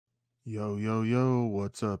Yo, yo, yo,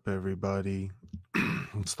 what's up, everybody?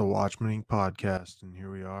 It's the Watchman podcast, and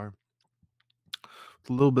here we are. It's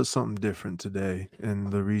a little bit something different today.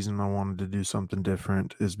 And the reason I wanted to do something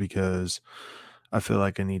different is because I feel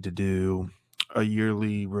like I need to do a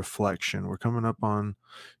yearly reflection. We're coming up on,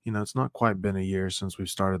 it's not quite been a year since we've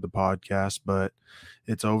started the podcast, but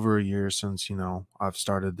it's over a year since, I've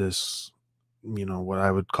started this, what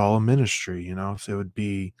I would call a ministry. So it would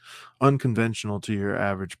be unconventional to your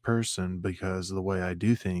average person because of the way I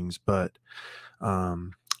do things. But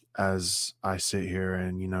um, as I sit here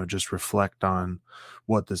and, just reflect on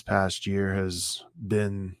what this past year has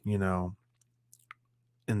been, in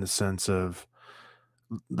the sense of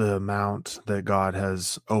the amount that God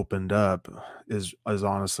has opened up is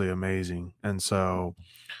honestly amazing. And so,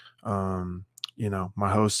 um,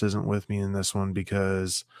 my host isn't with me in this one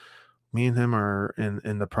because me and him are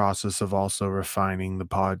in the process of also refining the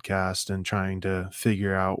podcast and trying to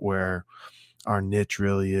figure out where our niche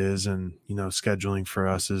really is. And scheduling for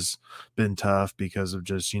us has been tough because of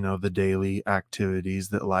just the daily activities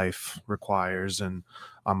that life requires. And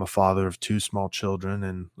I'm a father of two small children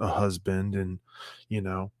and a husband, and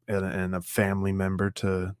and a family member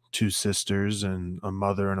to two sisters and a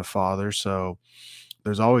mother and a father. So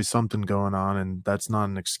there's always something going on, and that's not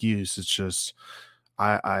an excuse. It's just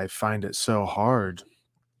I find it so hard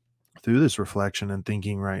through this reflection and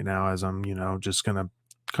thinking right now as I'm, just gonna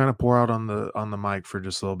kind of pour out on the mic for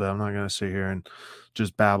just a little bit. I'm not gonna sit here and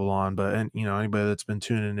just babble on, but and anybody that's been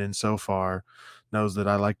tuning in so far knows that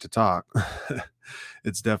I like to talk.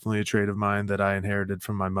 It's definitely a trait of mine that I inherited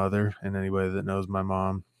from my mother, and anybody that knows my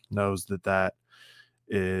mom knows that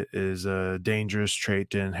is a dangerous trait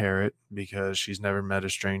to inherit because she's never met a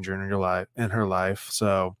stranger in her life.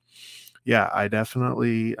 So yeah, I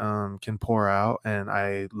definitely can pour out and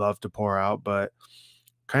I love to pour out, but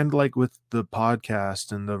kind of like with the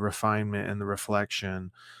podcast and the refinement and the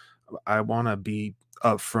reflection, I want to be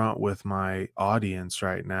upfront with my audience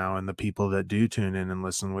right now and the people that do tune in and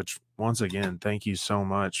listen, which once again, thank you so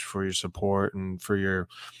much for your support and for your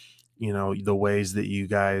the ways that you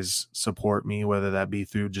guys support me, whether that be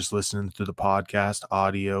through just listening to the podcast,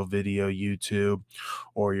 audio, video, YouTube,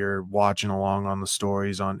 or you're watching along on the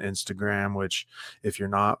stories on Instagram, which if you're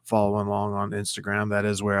not following along on Instagram, that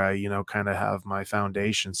is where I, kind of have my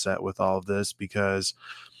foundation set with all of this because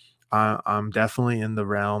I'm definitely in the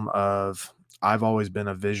realm of I've always been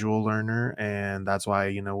a visual learner, and that's why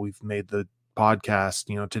we've made the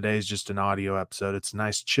podcast. Today's just an audio episode. It's a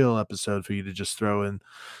nice chill episode for you to just throw in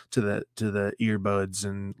to the earbuds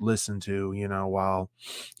and listen to, while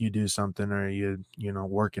you do something or you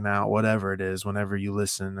working out, whatever it is. Whenever you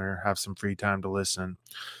listen or have some free time to listen,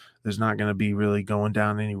 there's not going to be really going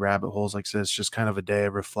down any rabbit holes. Like I said, it's just kind of a day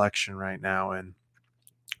of reflection right now, and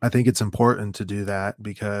I think it's important to do that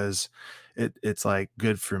because it's like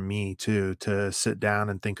good for me too to sit down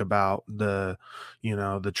and think about the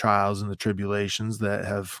trials and the tribulations that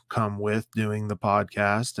have come with doing the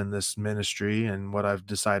podcast and this ministry and what I've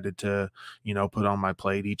decided to put on my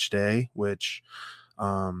plate each day, which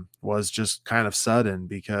was just kind of sudden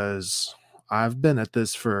because I've been at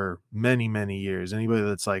this for many, many years. Anybody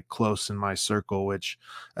that's like close in my circle, which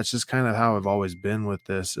that's just kind of how I've always been with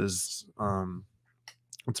this, is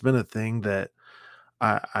it's been a thing that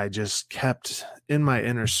I just kept in my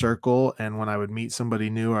inner circle. And when I would meet somebody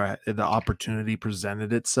new or the opportunity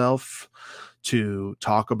presented itself to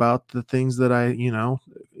talk about the things that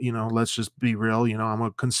let's just be real, I'm a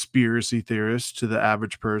conspiracy theorist to the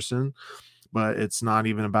average person, but it's not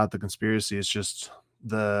even about the conspiracy. It's just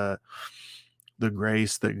the the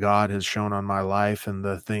grace that God has shown on my life and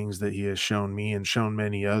the things that he has shown me and shown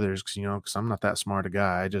many others. Cause I'm not that smart a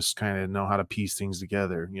guy. I just kind of know how to piece things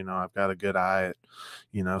together. I've got a good eye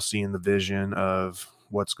at, seeing the vision of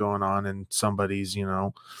what's going on in somebody's,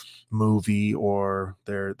 movie or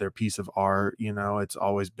their piece of art. It's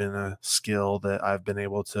always been a skill that I've been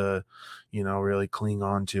able to, really cling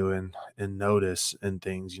on to and notice in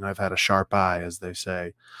things. I've had a sharp eye, as they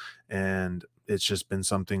say, and it's just been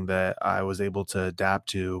something that I was able to adapt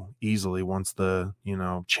to easily once the,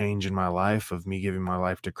 change in my life of me giving my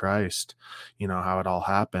life to Christ, how it all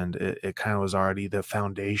happened. It kind of was already, the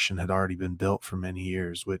foundation had already been built for many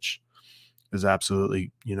years, which is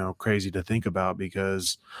absolutely, crazy to think about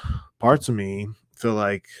because parts of me feel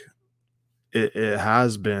like it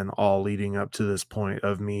has been all leading up to this point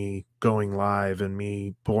of me going live and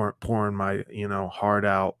me pouring my, heart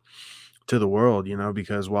out to the world,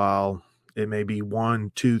 because while it may be one,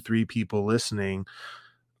 two, three people listening,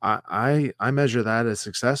 I measure that as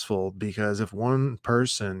successful because if one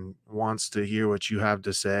person wants to hear what you have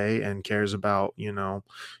to say and cares about,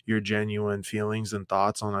 your genuine feelings and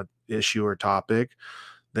thoughts on a issue or topic,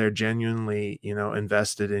 they're genuinely,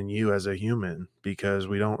 invested in you as a human because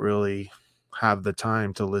we don't really have the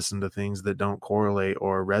time to listen to things that don't correlate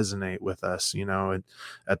or resonate with us,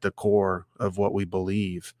 at the core of what we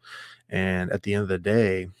believe. And at the end of the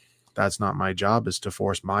day, that's not my job is to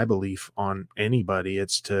force my belief on anybody.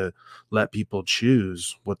 It's to let people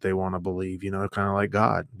choose what they want to believe, kind of like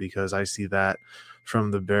God, because I see that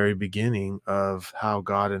from the very beginning of how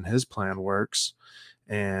God and his plan works,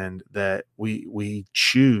 and that we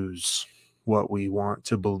choose what we want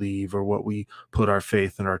to believe or what we put our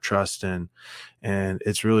faith and our trust in. And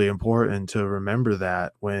it's really important to remember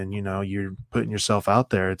that when you're putting yourself out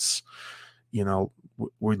there. It's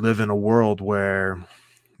we live in a world where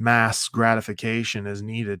mass gratification is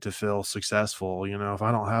needed to feel successful. If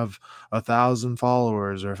I don't have 1,000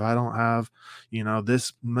 followers, or if I don't have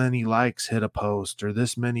this many likes hit a post, or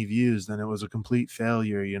this many views, then it was a complete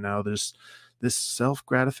failure. There's this self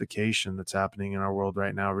gratification that's happening in our world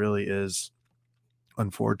right now really is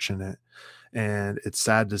unfortunate. And it's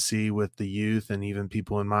sad to see with the youth and even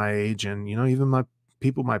people in my age, and even my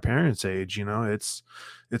people my parents age. It's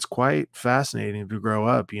quite fascinating to grow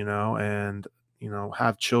up, and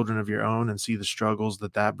have children of your own and see the struggles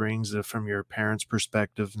that that brings, from your parents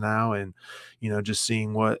perspective now. And just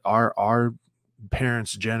seeing what our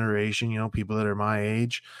parents generation, people that are my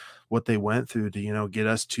age, what they went through to get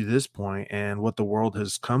us to this point, and what the world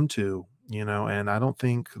has come to. And I don't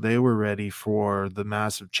think they were ready for the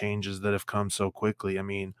massive changes that have come so quickly. I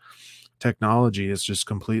mean, technology has just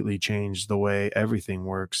completely changed the way everything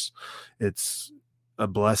works. It's a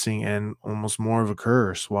blessing and almost more of a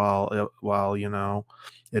curse. While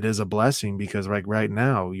it is a blessing because, like, right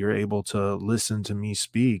now you're able to listen to me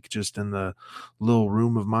speak just in the little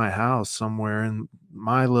room of my house somewhere in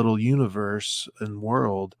my little universe and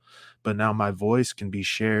world. But now my voice can be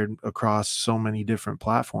shared across so many different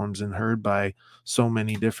platforms and heard by so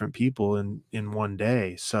many different people in one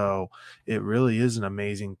day. So it really is an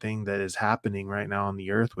amazing thing that is happening right now on the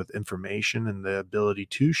earth with information and the ability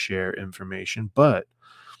to share information. But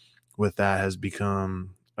with that has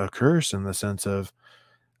become a curse in the sense of,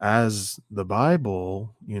 as the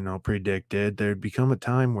Bible, predicted, there'd become a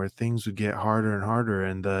time where things would get harder and harder,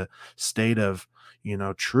 and the state of,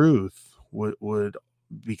 truth would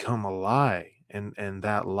become a lie, and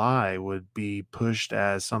that lie would be pushed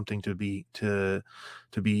as something to be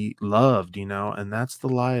loved, and that's the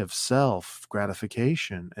lie of self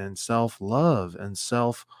gratification and self love and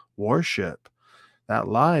self worship. That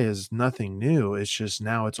lie is nothing new. It's just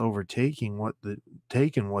now it's overtaking what the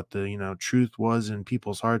truth was in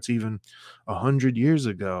people's hearts even 100 years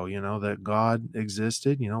ago. That God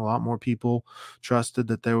existed. A lot more people trusted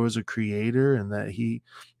that there was a creator and that he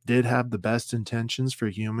did have the best intentions for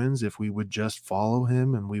humans if we would just follow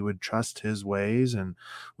him and we would trust his ways and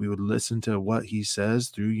we would listen to what he says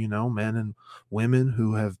through men and women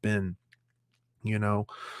who have been you know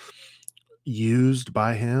used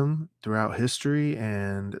by him throughout history,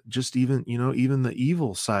 and just even the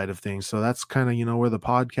evil side of things. So that's kind of where the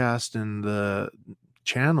podcast and the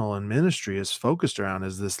channel and ministry is focused around,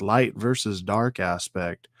 is this light versus dark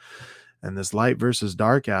aspect. And this light versus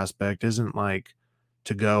dark aspect isn't like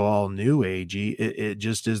to go all new agey. It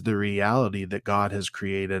just is the reality that God has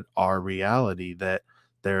created our reality, that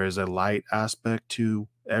there is a light aspect to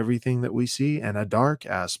everything that we see and a dark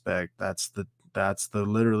aspect. That's the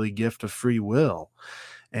literally gift of free will.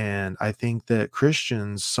 And I think that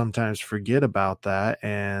Christians sometimes forget about that,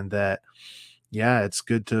 and that, yeah, it's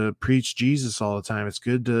good to preach Jesus all the time. It's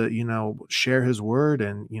good to, share his word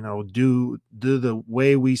and, do the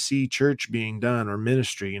way we see church being done, or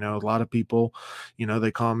ministry. A lot of people,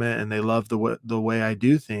 they comment and they love the way I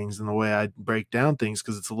do things and the way I break down things,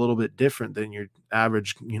 because it's a little bit different than your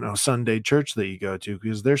average, Sunday church that you go to,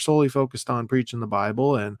 because they're solely focused on preaching the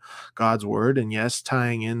Bible and God's word, and yes,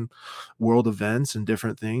 tying in world events and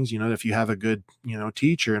different things. If you have a good,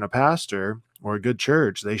 teacher and a pastor or a good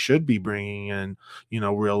church, they should be bringing in,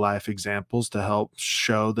 real life examples to help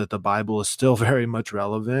show that the Bible is still very much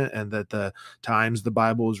relevant, and that the times the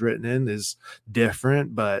Bible was written in is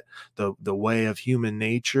different, but the way of human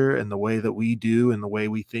nature and the way that we do and the way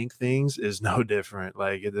we think things is no different.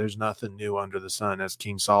 Like, there's nothing new under the sun, as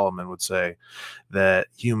King Solomon would say, that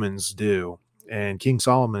humans do. And King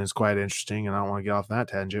Solomon is quite interesting, and I don't want to get off that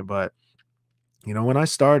tangent, but when I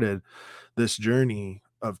started this journey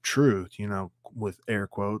of truth, with air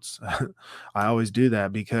quotes, I always do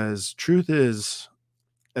that because truth is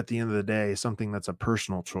at the end of the day something that's a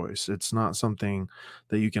personal choice. It's not something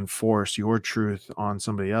that you can force your truth on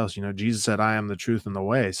somebody else. Jesus said, I am the truth and the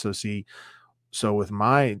way. So see, so with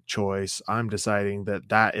my choice, I'm deciding that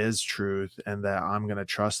that is truth and that I'm going to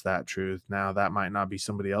trust that truth. Now, that might not be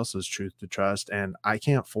somebody else's truth to trust, and I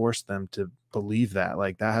can't force them to believe that.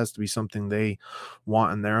 Like, that has to be something they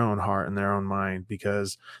want in their own heart and their own mind,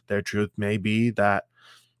 because their truth may be that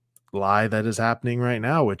lie that is happening right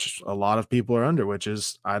now, which a lot of people are under, which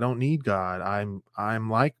is, I don't need God. I'm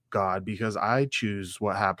like God because I choose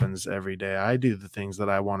what happens every day. I do the things that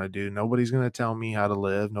I want to do. Nobody's going to tell me how to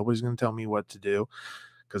live. Nobody's going to tell me what to do,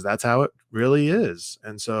 because that's how it really is.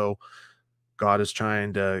 And so God is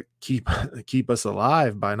trying to keep us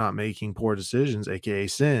alive by not making poor decisions, aka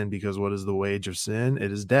sin, because what is the wage of sin?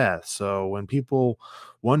 It is death. So when people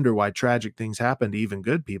wonder why tragic things happen to even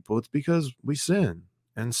good people, it's because we sin,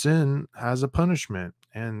 and sin has a punishment.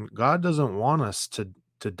 And God doesn't want us to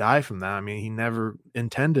die from that. I mean, he never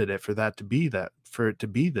intended it for that to be that for it to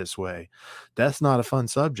be this way. Death's not a fun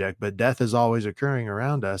subject, but death is always occurring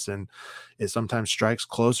around us, and it sometimes strikes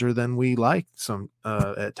closer than we like some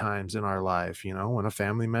at times in our life, when a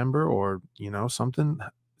family member or something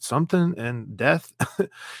and death.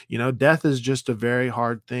 Death is just a very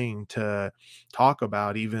hard thing to talk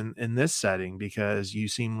about even in this setting, because you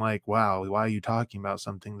seem like, wow, why are you talking about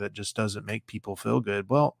something that just doesn't make people feel good?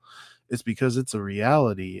 Well, it's because it's a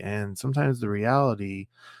reality, and sometimes the reality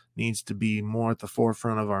needs to be more at the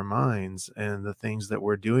forefront of our minds and the things that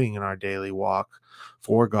we're doing in our daily walk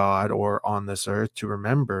for God or on this earth, to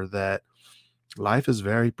remember that life is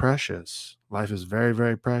very precious. Life is very,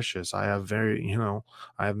 very precious. I have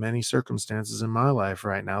many circumstances in my life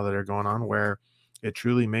right now that are going on where it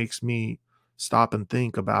truly makes me stop and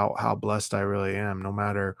think about how blessed I really am. No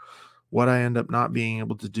matter what I end up not being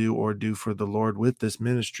able to do or do for the Lord with this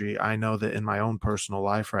ministry, I know that in my own personal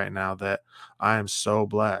life right now that I am so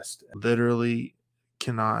blessed. Literally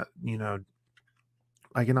cannot,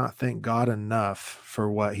 I cannot thank God enough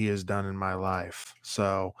for what he has done in my life.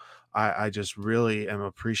 So I just really am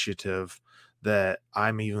appreciative that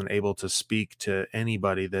I'm even able to speak to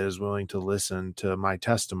anybody that is willing to listen to my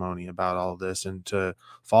testimony about all this and to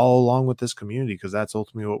follow along with this community, because that's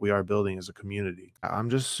ultimately what we are building as a community.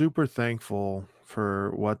 I'm just super thankful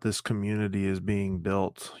for what this community is being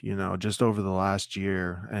built, just over the last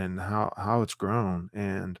year, and how it's grown.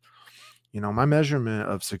 And my measurement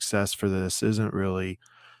of success for this isn't really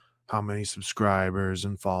how many subscribers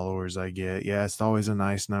and followers I get. Yeah, it's always a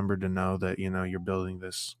nice number to know that, you're building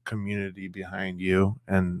this community behind you,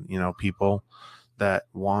 and, people that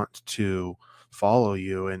want to follow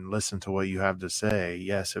you and listen to what you have to say.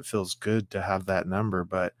 Yes, it feels good to have that number,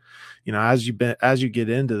 but as you get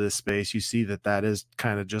into this space, you see that that is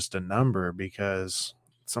kind of just a number, because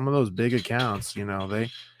some of those big accounts,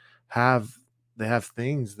 have they have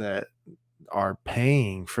things that are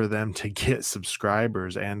paying for them to get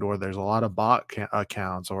subscribers, and or there's a lot of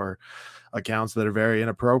accounts or accounts that are very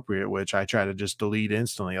inappropriate, which I try to just delete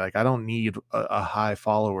instantly. Like, I don't need a high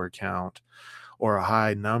follower count or a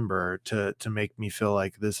high number to make me feel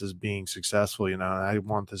like this is being successful. I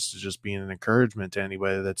want this to just be an encouragement to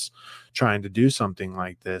anybody that's trying to do something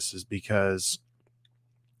like this, is because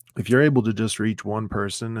if you're able to just reach one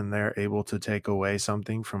person and they're able to take away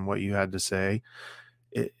something from what you had to say,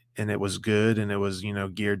 and it was good, and it was,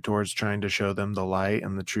 geared towards trying to show them the light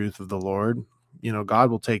and the truth of the Lord,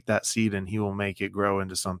 God will take that seed and he will make it grow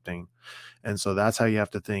into something. And so that's how you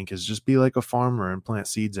have to think, is just be like a farmer and plant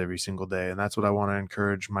seeds every single day. And that's what I want to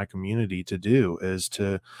encourage my community to do, is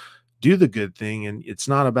to do the good thing. And it's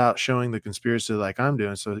not about showing the conspiracy like I'm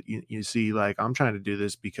doing. So you see, like, I'm trying to do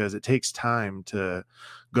this because it takes time to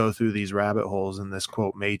go through these rabbit holes in this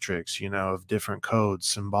quote matrix, of different codes,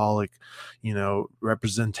 symbolic,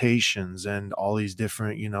 representations, and all these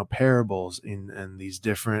different, parables and these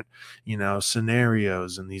different,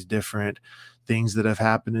 scenarios, and these different things that have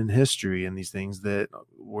happened in history, and these things that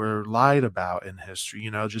were lied about in history.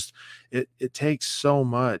 Just it takes so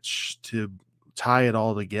much to tie it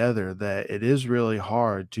all together that it is really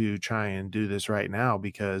hard to try and do this right now,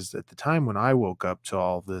 because at the time when I woke up to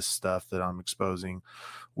all this stuff that I'm exposing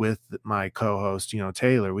with my co-host,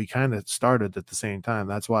 Taylor, we kind of started at the same time.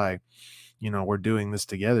 That's why, we're doing this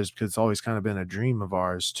together, is because it's always kind of been a dream of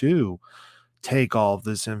ours to take all of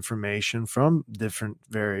this information from different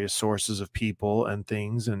various sources of people and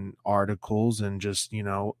things and articles, and just,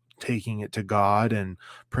 taking it to God and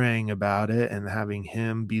praying about it and having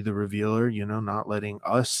him be the revealer, not letting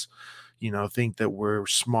us, think that we're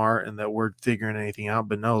smart and that we're figuring anything out,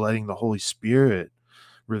 but no, letting the Holy Spirit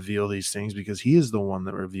reveal these things, because he is the one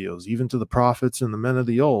that reveals, even to the prophets and the men of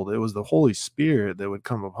the old. It was the Holy Spirit that would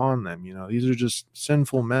come upon them. These are just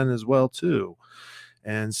sinful men as well too.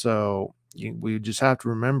 And so we just have to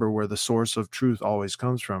remember where the source of truth always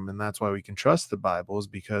comes from. And that's why we can trust the Bible, is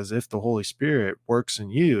because if the Holy Spirit works in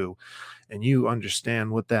you and you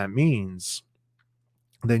understand what that means,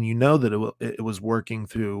 then you know that it was working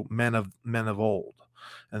through men of old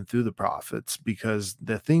and through the prophets, because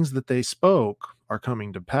the things that they spoke are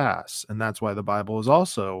coming to pass. And that's why the Bible is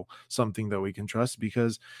also something that we can trust,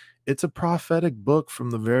 because it's a prophetic book from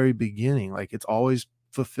the very beginning. Like, it's always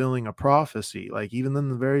fulfilling a prophecy. Like, even in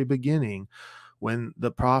the very beginning, when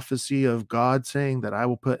the prophecy of God saying that I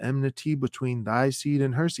will put enmity between thy seed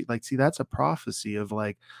and her seed, like, see, that's a prophecy of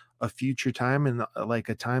like a future time, and like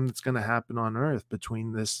a time that's going to happen on earth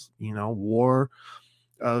between this, war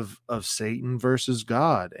of Satan versus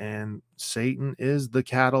God. And Satan is the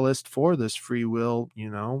catalyst for this free will,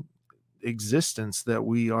 existence that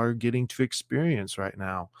we are getting to experience right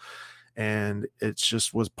now. And it's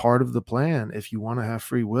just was part of the plan if you want to have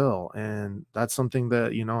free will. And that's something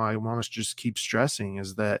that, I want to just keep stressing,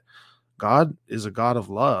 is that God is a God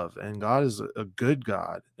of love, and God is a good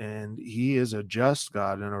God, and he is a just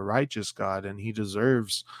God and a righteous God, and he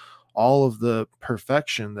deserves all of the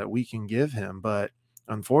perfection that we can give him. But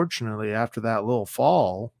unfortunately, after that little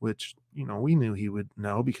fall, which, we knew he would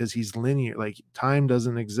know, because he's linear, like time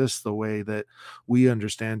doesn't exist the way that we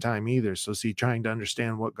understand time either. So see, trying to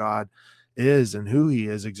understand what God is and who he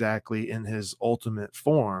is exactly in his ultimate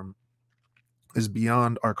form is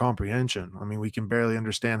beyond our comprehension. I mean, we can barely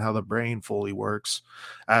understand how the brain fully works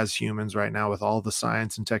as humans right now with all the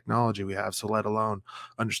science and technology we have, so let alone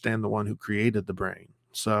understand the one who created the brain.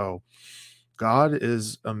 So God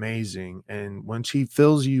is amazing. And once he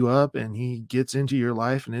fills you up and he gets into your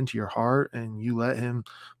life and into your heart, and you let him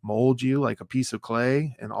mold you like a piece of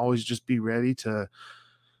clay, and always just be ready to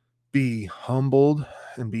be humbled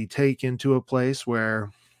and be taken to a place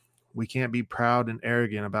where we can't be proud and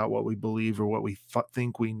arrogant about what we believe or what we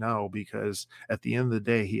think we know, because at the end of the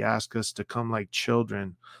day, he asks us to come like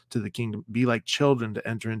children to the kingdom, be like children to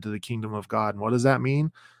enter into the kingdom of God. And what does that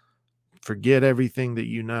mean? Forget everything that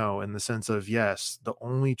you know, in the sense of, yes, the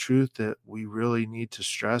only truth that we really need to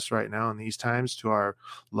stress right now in these times to our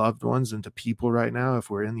loved ones and to people right now, if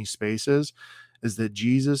we're in these spaces, is that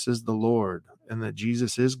Jesus is the Lord, and that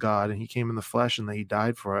Jesus is God, and he came in the flesh, and that he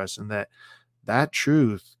died for us, and that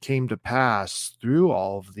truth came to pass through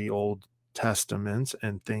all of the Old Testaments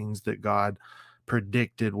and things that God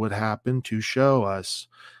predicted would happen, to show us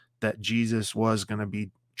that Jesus was going to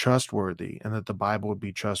be trustworthy, and that the Bible would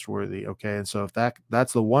be trustworthy. Okay. And so if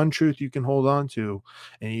that's the one truth you can hold on to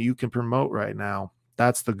and you can promote right now,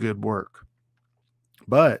 that's the good work.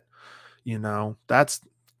 But that's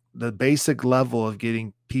the basic level of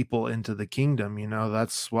getting people into the kingdom.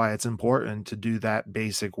 That's why it's important to do that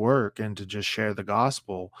basic work and to just share the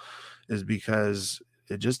gospel, is because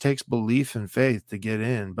it just takes belief and faith to get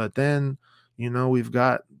in. But then, we've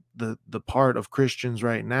got the part of Christians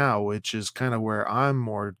right now, which is kind of where I'm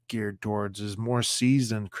more geared towards, is more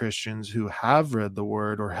seasoned Christians who have read the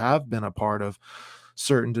word or have been a part of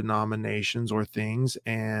certain denominations or things,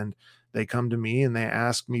 and they come to me and they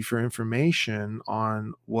ask me for information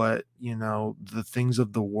on what, the things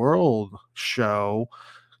of the world show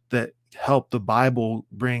that help the Bible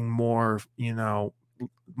bring more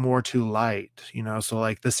to light. So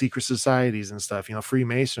like the secret societies and stuff,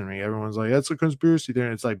 Freemasonry, everyone's like, that's a conspiracy theory.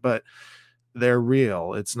 And it's like, but they're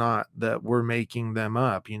real. It's not that we're making them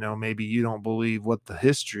up. Maybe you don't believe what the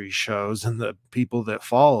history shows and the people that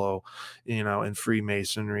follow, in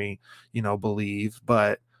Freemasonry, believe,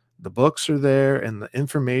 but the books are there and the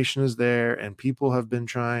information is there, and people have been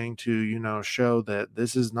trying to, show that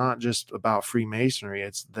this is not just about Freemasonry.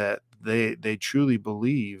 It's that they truly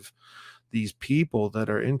believe, these people that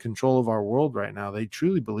are in control of our world right now, they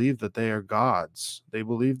truly believe that they are gods. They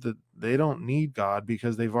believe that they don't need God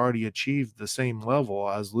because they've already achieved the same level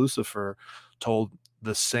as Lucifer told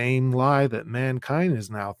the same lie that mankind is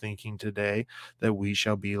now thinking today, that we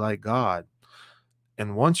shall be like God.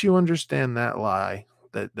 And once you understand that lie,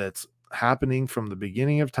 that's happening from the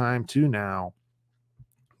beginning of time to now,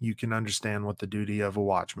 you can understand what the duty of a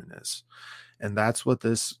watchman is. And that's what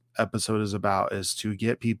this episode is about, is to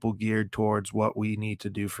get people geared towards what we need to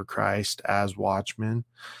do for Christ as watchmen,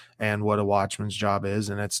 and what a watchman's job is.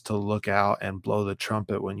 And it's to look out and blow the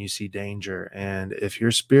trumpet when you see danger. And if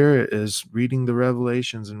your spirit is reading the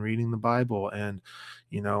revelations and reading the Bible, and,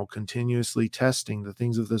 continuously testing the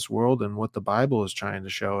things of this world and what the Bible is trying to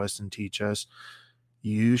show us and teach us,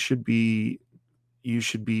 you should be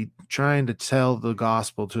trying to tell the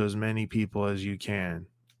gospel to as many people as you can.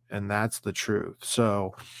 and that's the truth.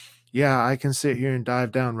 So, yeah, I can sit here and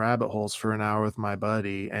dive down rabbit holes for an hour with my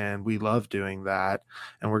buddy, and we love doing that.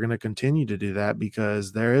 And we're going to continue to do that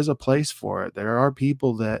because there is a place for it. There are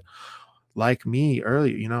people that, like me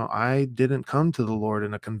earlier, I didn't come to the Lord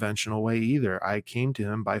in a conventional way either. I came to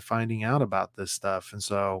him by finding out about this stuff. And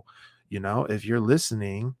so, if you're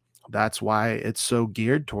listening, that's why it's so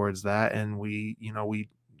geared towards that. And we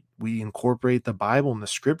incorporate the Bible and the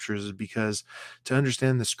scriptures is because to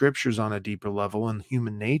understand the scriptures on a deeper level and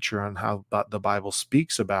human nature on how the Bible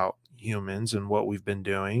speaks about humans and what we've been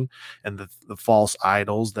doing and the false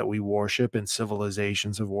idols that we worship and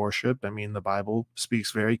civilizations of worship. I mean, the Bible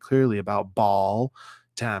speaks very clearly about Baal,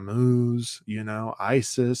 Tammuz,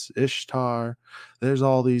 Isis, Ishtar. There's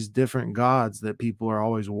all these different gods that people are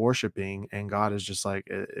always worshiping, and God is just like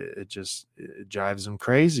it drives them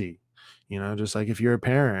crazy. Just like if you're a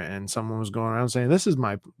parent and someone was going around saying, this is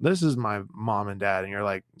my mom and dad, and you're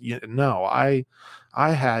like, yeah, no, I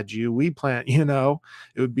had you, we plant, it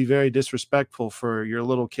would be very disrespectful for your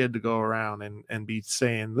little kid to go around and be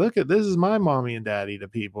saying, look at, this is my mommy and daddy to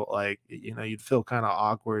people. Like, you'd feel kind of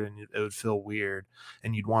awkward, and it would feel weird,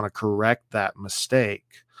 and you'd want to correct that mistake,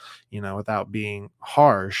 without being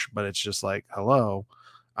harsh, but it's just like, hello,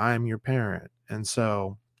 I'm your parent. And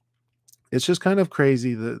so it's just kind of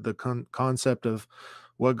crazy, the concept of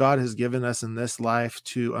what God has given us in this life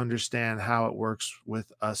to understand how it works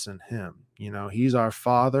with us and him. He's our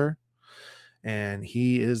father, and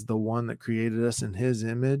he is the one that created us in his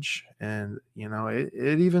image. And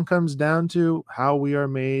it even comes down to how we are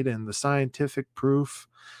made and the scientific proof.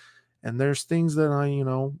 And there's things that I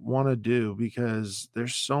want to do, because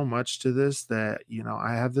there's so much to this that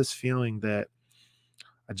I have this feeling that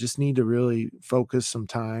I just need to really focus some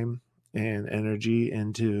time and energy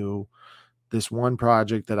into this one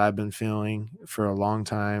project that I've been feeling for a long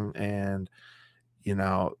time. And, you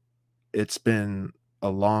know, it's been a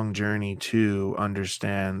long journey to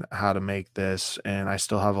understand how to make this. And I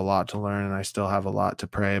still have a lot to learn, and I still have a lot to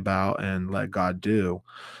pray about and let God do.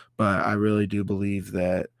 But I really do believe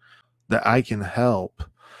that I can help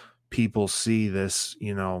people see this,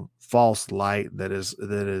 false light that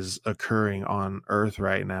is occurring on earth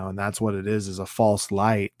right now. And that's what it is a false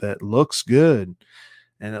light that looks good,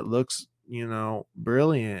 and it looks,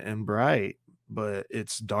 brilliant and bright, but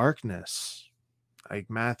it's darkness. Like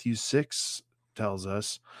Matthew 6 tells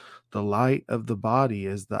us, the light of the body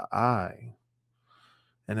is the eye.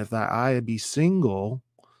 And if thy eye be single,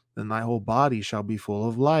 then thy whole body shall be full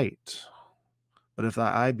of light. But if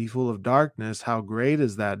thy eye be full of darkness, how great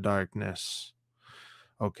is that darkness?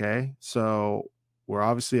 Okay, so we're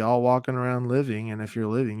obviously all walking around living, and if you're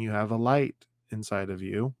living, you have a light inside of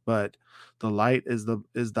you. But the light is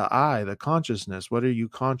the eye, the consciousness. What are you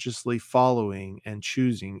consciously following and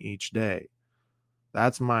choosing each day?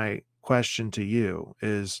 That's my question to you.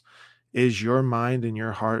 Is your mind and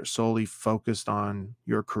your heart solely focused on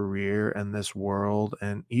your career and this world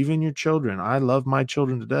and even your children? I love my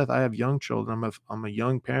children to death. I have young children. I'm a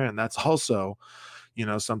young parent. That's also,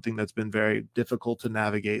 something that's been very difficult to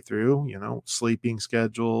navigate through, sleeping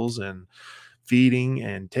schedules and feeding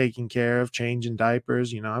and taking care of, changing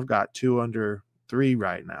diapers. I've got 2 under 3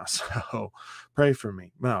 right now. So pray for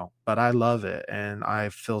me. No, but I love it. And I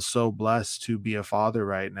feel so blessed to be a father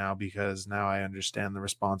right now, because now I understand the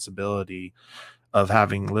responsibility of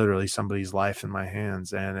having literally somebody's life in my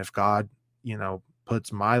hands. And if God,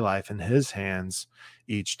 puts my life in his hands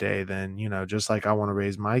each day, then, just like I want to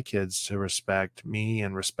raise my kids to respect me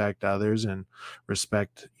and respect others and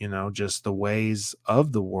respect, just the ways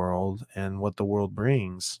of the world and what the world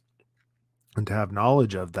brings, and to have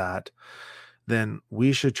knowledge of that, then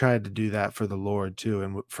we should try to do that for the Lord too,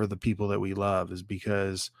 and for the people that we love. Is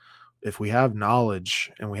because if we have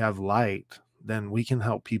knowledge and we have light, then we can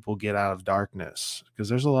help people get out of darkness, because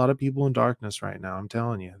there's a lot of people in darkness right now. I'm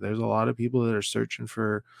telling you, there's a lot of people that are searching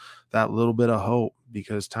for that little bit of hope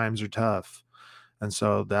because times are tough. And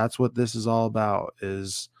so that's what this is all about,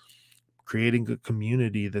 is creating a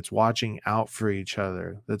community that's watching out for each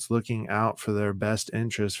other, that's looking out for their best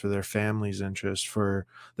interest, for their family's interest, for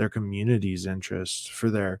their community's interest, for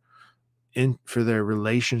their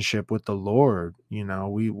relationship with the Lord. We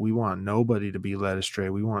want nobody to be led astray.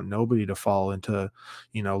 We want nobody to fall into,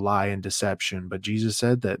 lie and deception. But Jesus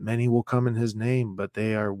said that many will come in his name, but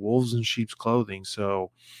they are wolves in sheep's clothing.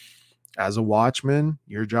 So as a watchman,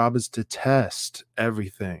 your job is to test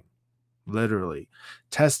everything. Literally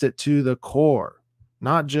test it to the core,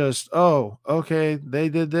 not just, oh, okay, they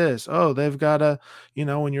did this, oh, they've got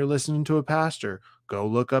when you're listening to a pastor, go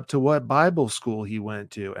look up to what Bible school he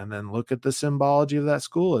went to, and then look at the symbology of that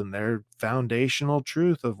school and their foundational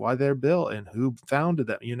truth of why they're built and who founded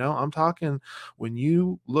them. I'm talking when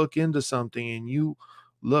you look into something and you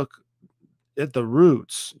look at the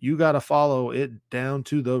roots, you got to follow it down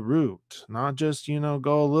to the root, not just,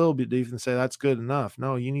 go a little bit deep and say that's good enough.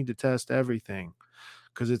 No, you need to test everything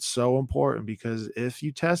because it's so important. Because if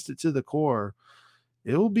you test it to the core,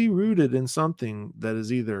 it will be rooted in something that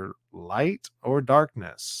is either light or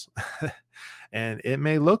darkness. And it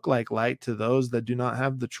may look like light to those that do not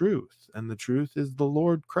have the truth. And the truth is the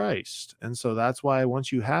Lord Christ. And so that's why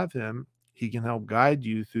once you have him, he can help guide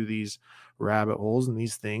you through these rabbit holes and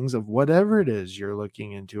these things of whatever it is you're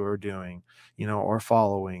looking into or doing, or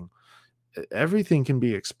following. Everything can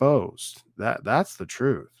be exposed. That's the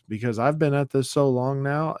truth, because I've been at this so long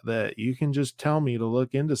now that you can just tell me to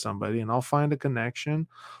look into somebody and I'll find a connection.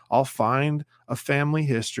 I'll find a family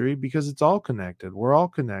history because it's all connected. We're all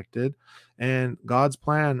connected, and God's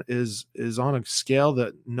plan is on a scale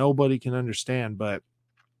that nobody can understand, but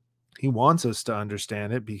he wants us to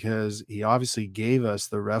understand it because he obviously gave us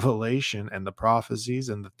the revelation and the prophecies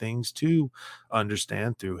and the things to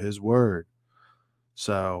understand through his word.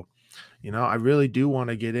 So, I really do want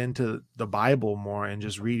to get into the Bible more and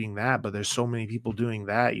just reading that, but there's so many people doing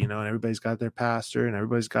that, and everybody's got their pastor and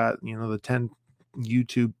everybody's got, the 10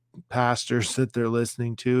 YouTube pastors that they're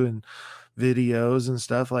listening to and videos and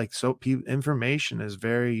stuff like so information is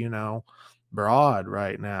very, broad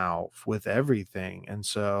right now with everything. And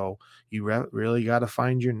so you really got to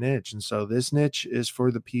find your niche. And so this niche is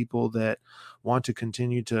for the people that want to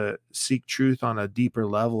continue to seek truth on a deeper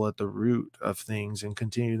level at the root of things and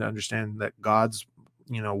continue to understand that God's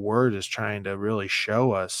word is trying to really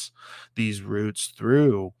show us these roots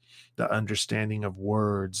through the understanding of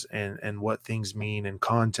words and what things mean and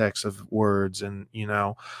context of words, and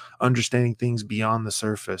understanding things beyond the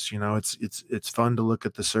surface. It's fun to look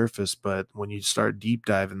at the surface, but when you start deep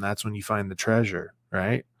diving, that's when you find the treasure,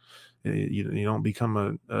 right? You don't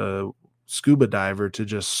become a scuba diver to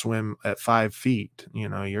just swim at 5 feet.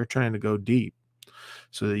 You're trying to go deep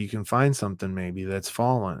so that you can find something maybe that's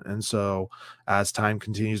fallen. And so as time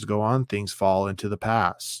continues to go on, things fall into the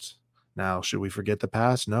past. Now, should we forget the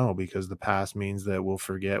past? No, because the past means that we'll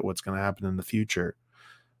forget what's going to happen in the future.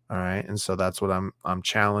 All right. And so that's what I'm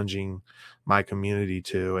challenging my community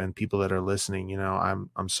to, and people that are listening.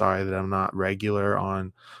 I'm sorry that I'm not regular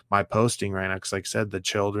on my posting right now, because like I said, the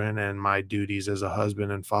children and my duties as a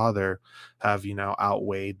husband and father have,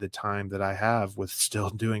 outweighed the time that I have with still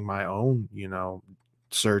doing my own,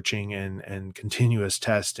 searching and continuous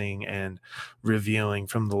testing and revealing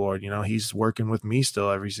from the Lord. He's working with me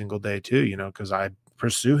still every single day too, because I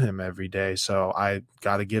pursue him every day. So I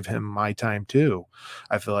got to give him my time too.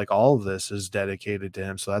 I feel like all of this is dedicated to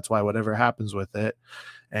him. So that's why whatever happens with it,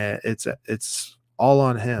 it's all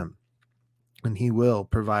on him, and he will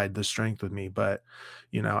provide the strength with me. But,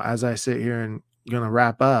 as I sit here and going to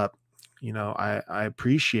wrap up, I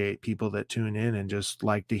appreciate people that tune in and just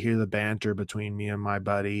like to hear the banter between me and my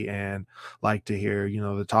buddy, and like to hear,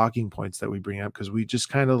 the talking points that we bring up, because we just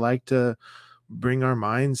kind of like to bring our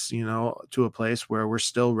minds, to a place where we're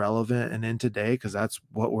still relevant and in today, because that's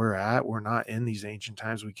what we're at. We're not in these ancient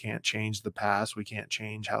times. We can't change the past. We can't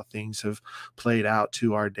change how things have played out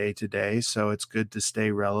to our day to day. So it's good to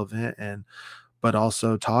stay relevant, and but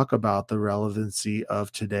also talk about the relevancy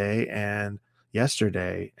of today and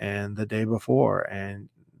yesterday and the day before and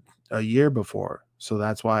a year before. So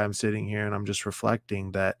that's why I'm sitting here and I'm just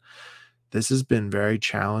reflecting that this has been very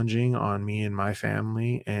challenging on me and my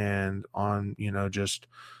family, and on, just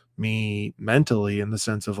me mentally, in the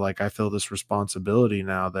sense of like I feel this responsibility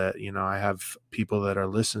now that, I have people that are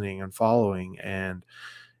listening and following, and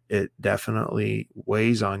it definitely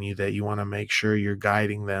weighs on you that you want to make sure you're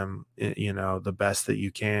guiding them, the best that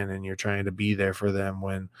you can. And you're trying to be there for them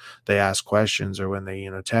when they ask questions, or when they,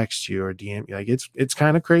 text you or DM you. Like it's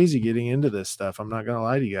kind of crazy getting into this stuff. I'm not going to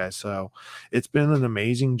lie to you guys. So it's been an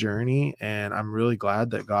amazing journey, and I'm really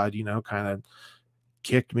glad that God, kind of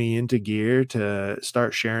kicked me into gear to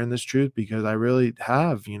start sharing this truth, because I really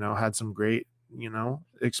have, had some great,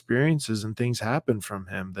 experiences and things happen from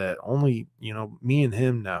him that only, me and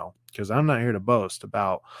him know, because I'm not here to boast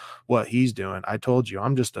about what he's doing. I told you,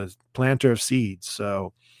 I'm just a planter of seeds.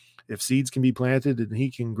 So if seeds can be planted and he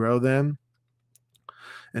can grow them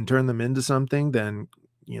and turn them into something, then,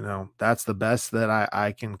 that's the best that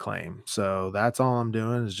I can claim. So that's all I'm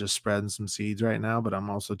doing, is just spreading some seeds right now. But I'm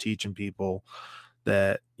also teaching people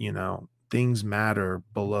that, things matter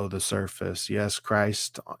below the surface. Yes,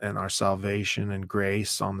 Christ and our salvation and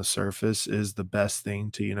grace on the surface is the best thing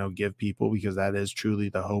to, give people, because that is truly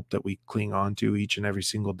the hope that we cling on to each and every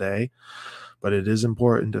single day. But it is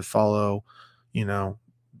important to follow, you know,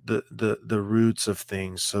 the roots of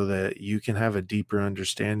things so that you can have a deeper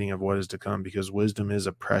understanding of what is to come, because wisdom is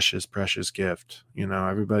a precious, precious gift.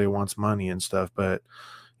 Everybody wants money and stuff, but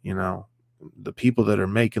you know, the people that are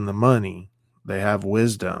making the money, they have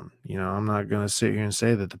wisdom. I'm not going to sit here and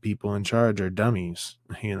say that the people in charge are dummies.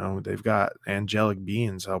 They've got angelic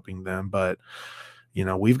beings helping them, but,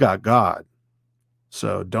 we've got God.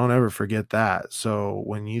 So don't ever forget that. So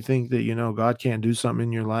when you think that, God can't do something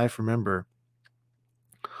in your life, remember,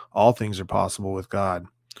 all things are possible with God.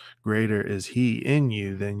 Greater is he in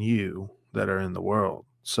you than you that are in the world.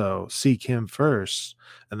 So seek him first,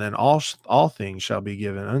 and then all things shall be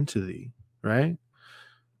given unto thee, right?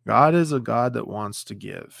 God is a God that wants to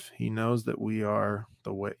give. He knows that we are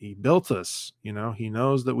the way he built us. He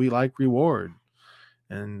knows that we like reward,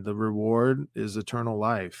 and the reward is eternal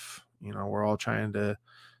life. We're all trying to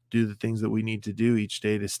do the things that we need to do each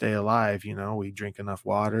day to stay alive. We drink enough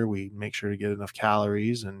water, we make sure to get enough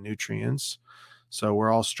calories and nutrients. So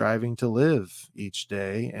we're all striving to live each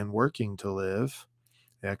day and working to live,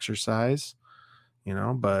 exercise,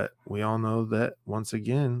 but we all know that, once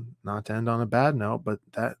again, not to end on a bad note, but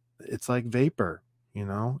that it's like vapor.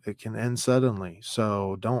 It can end suddenly.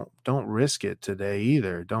 So don't risk it today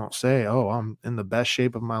either. Don't say, oh, I'm in the best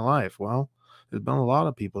shape of my life. Well, there's been a lot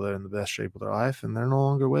of people that are in the best shape of their life and they're no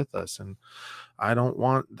longer with us, and I don't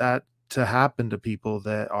want that to happen to people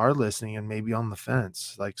that are listening and maybe on the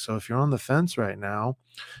fence. Like, so if you're on the fence right now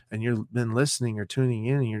and you've been listening or tuning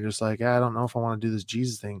in and you're just like, I don't know if I want to do this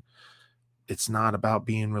Jesus thing, it's not about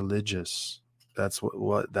being religious. That's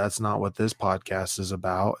not what this podcast is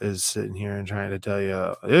about, is sitting here and trying to tell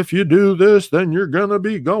you, if you do this, then you're gonna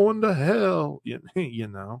be going to hell.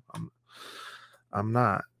 I'm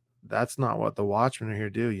not. That's not what the watchmen are here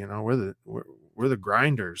to do. We're the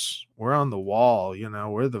grinders. We're on the wall.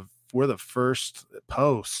 We're the first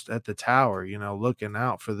post at the tower. Looking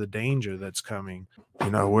out for the danger that's coming.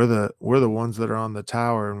 We're the ones that are on the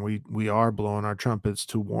tower, and we are blowing our trumpets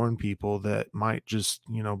to warn people that might just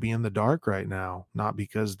be in the dark right now, not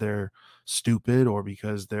because they're stupid or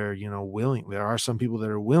because they're willing. There are some people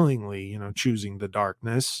that are willingly choosing the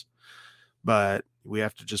darkness, but we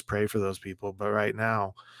have to just pray for those people. But right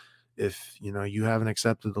now, if you haven't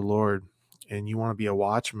accepted the Lord and you want to be a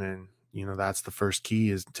watchman, that's the first key,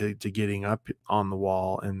 is to getting up on the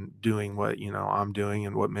wall and doing what I'm doing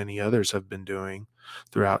and what many others have been doing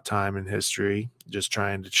throughout time and history, just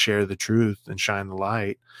trying to share the truth and shine the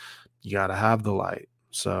light. You got to have the light.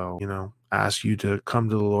 So, ask you to come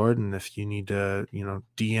to the Lord. And if you need to,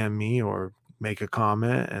 DM me or make a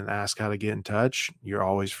comment and ask how to get in touch, you're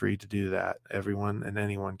always free to do that. Everyone and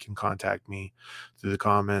anyone can contact me through the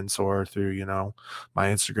comments or through, my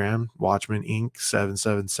Instagram, Watchman Inc.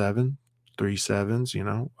 777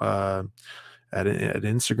 37s, at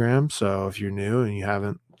Instagram. So if you're new and you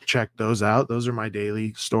haven't checked those out, those are my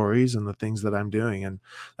daily stories and the things that I'm doing. And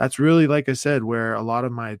that's really, like I said, where a lot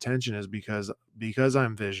of my attention is, because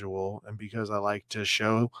I'm visual and because I like to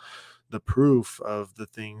show the proof of the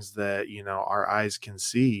things that, our eyes can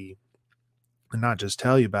see, and not just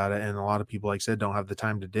tell you about it. And a lot of people, like I said, don't have the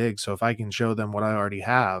time to dig. So if I can show them what I already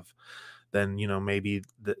have, then maybe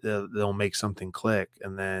they'll make something click.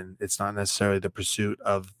 And then it's not necessarily the pursuit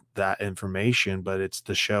of that information, but it's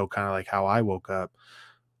the show, kind of like how I woke up.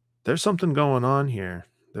 There's something going on here.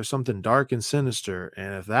 There's something dark and sinister.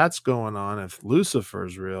 And if that's going on, if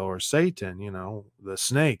Lucifer's real, or Satan, the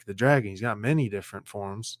snake, the dragon, he's got many different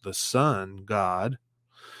forms, the sun, God,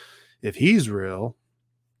 if he's real,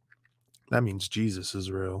 that means Jesus is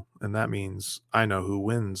real. And that means I know who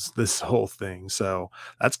wins this whole thing. So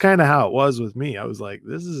that's kind of how it was with me. I was like,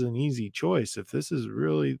 this is an easy choice. If this is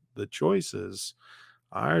really the choices,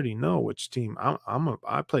 I already know which team.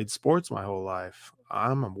 I played sports my whole life.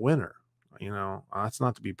 I'm a winner. That's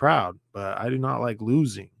not to be proud, but I do not like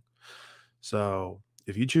losing. So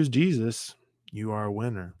if you choose Jesus, you are a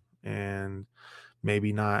winner. And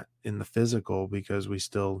maybe not in the physical, because we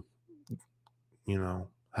still,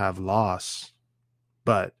 have loss,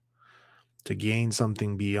 but to gain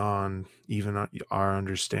something beyond even our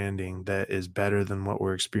understanding that is better than what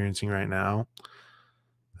we're experiencing right now,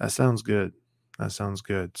 that sounds good. That sounds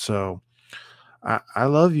good. So I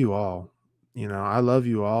love you all. I love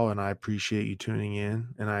you all, and I appreciate you tuning in,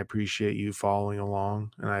 and I appreciate you following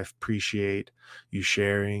along, and I appreciate you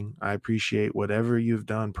sharing. I appreciate whatever you've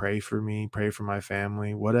done. Pray for me, pray for my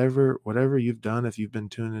family, whatever you've done. If you've been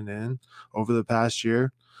tuning in over the past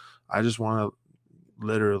year, I just want to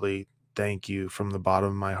literally thank you from the bottom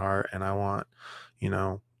of my heart. And I want,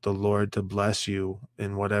 the Lord to bless you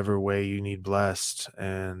in whatever way you need blessed.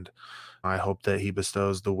 And I hope that he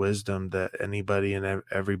bestows the wisdom that anybody and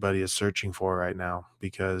everybody is searching for right now,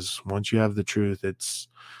 because once you have the truth, it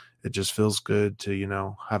just feels good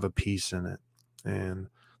to, have a peace in it. And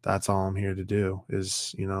that's all I'm here to do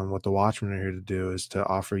is, and what the Watchmen are here to do is to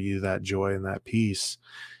offer you that joy and that peace,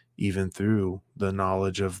 even through the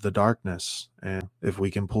knowledge of the darkness. And if we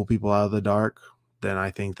can pull people out of the dark, then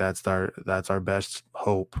I think that's our best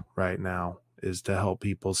hope right now, is to help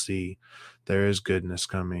people see there is goodness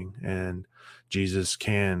coming, and Jesus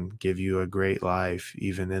can give you a great life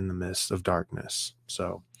even in the midst of darkness.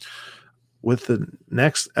 So with the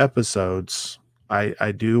next episodes,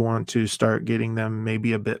 I do want to start getting them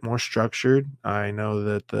maybe a bit more structured. I know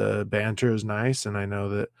that the banter is nice, and I know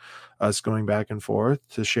that us going back and forth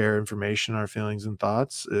to share information, our feelings and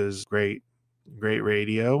thoughts is great, great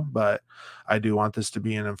radio. But I do want this to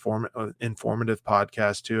be an informative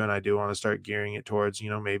podcast too, and I do want to start gearing it towards,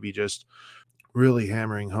 maybe just really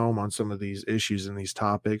hammering home on some of these issues and these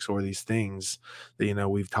topics or these things that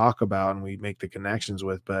we've talked about and we make the connections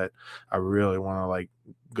with. But I really want to like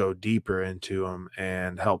go deeper into them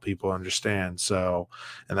and help people understand. So,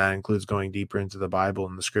 and that includes going deeper into the Bible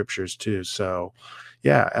and the scriptures too. So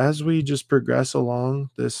yeah, as we just progress along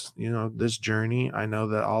this, this journey, I know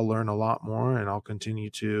that I'll learn a lot more, and I'll continue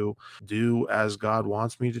to do as God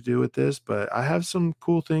wants me to do with this. But I have some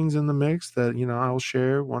cool things in the mix that, I'll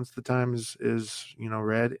share once the time is,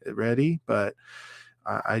 ready. But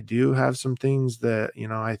I do have some things that,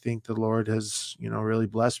 I think the Lord has, really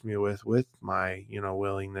blessed me with my,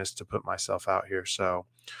 willingness to put myself out here. So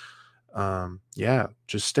yeah,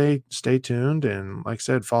 just stay tuned, and like I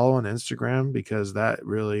said, follow on Instagram, because that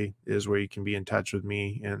really is where you can be in touch with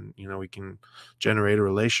me, and we can generate a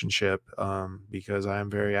relationship, because I am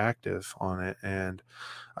very active on it, and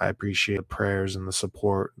I appreciate the prayers and the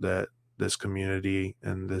support that this community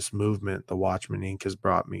and this movement, the Watchman Inc., has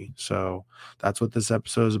brought me. So that's what this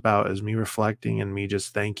episode is about, is me reflecting and me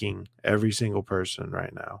just thanking every single person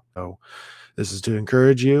right now. So this is to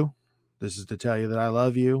encourage you. This is to tell you that I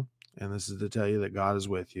love you. And this is to tell you that God is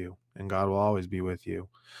with you, and God will always be with you,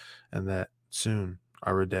 and that soon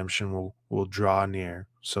our redemption will draw near.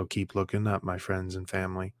 So keep looking up, my friends and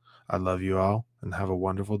family. I love you all, and have a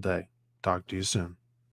wonderful day. Talk to you soon.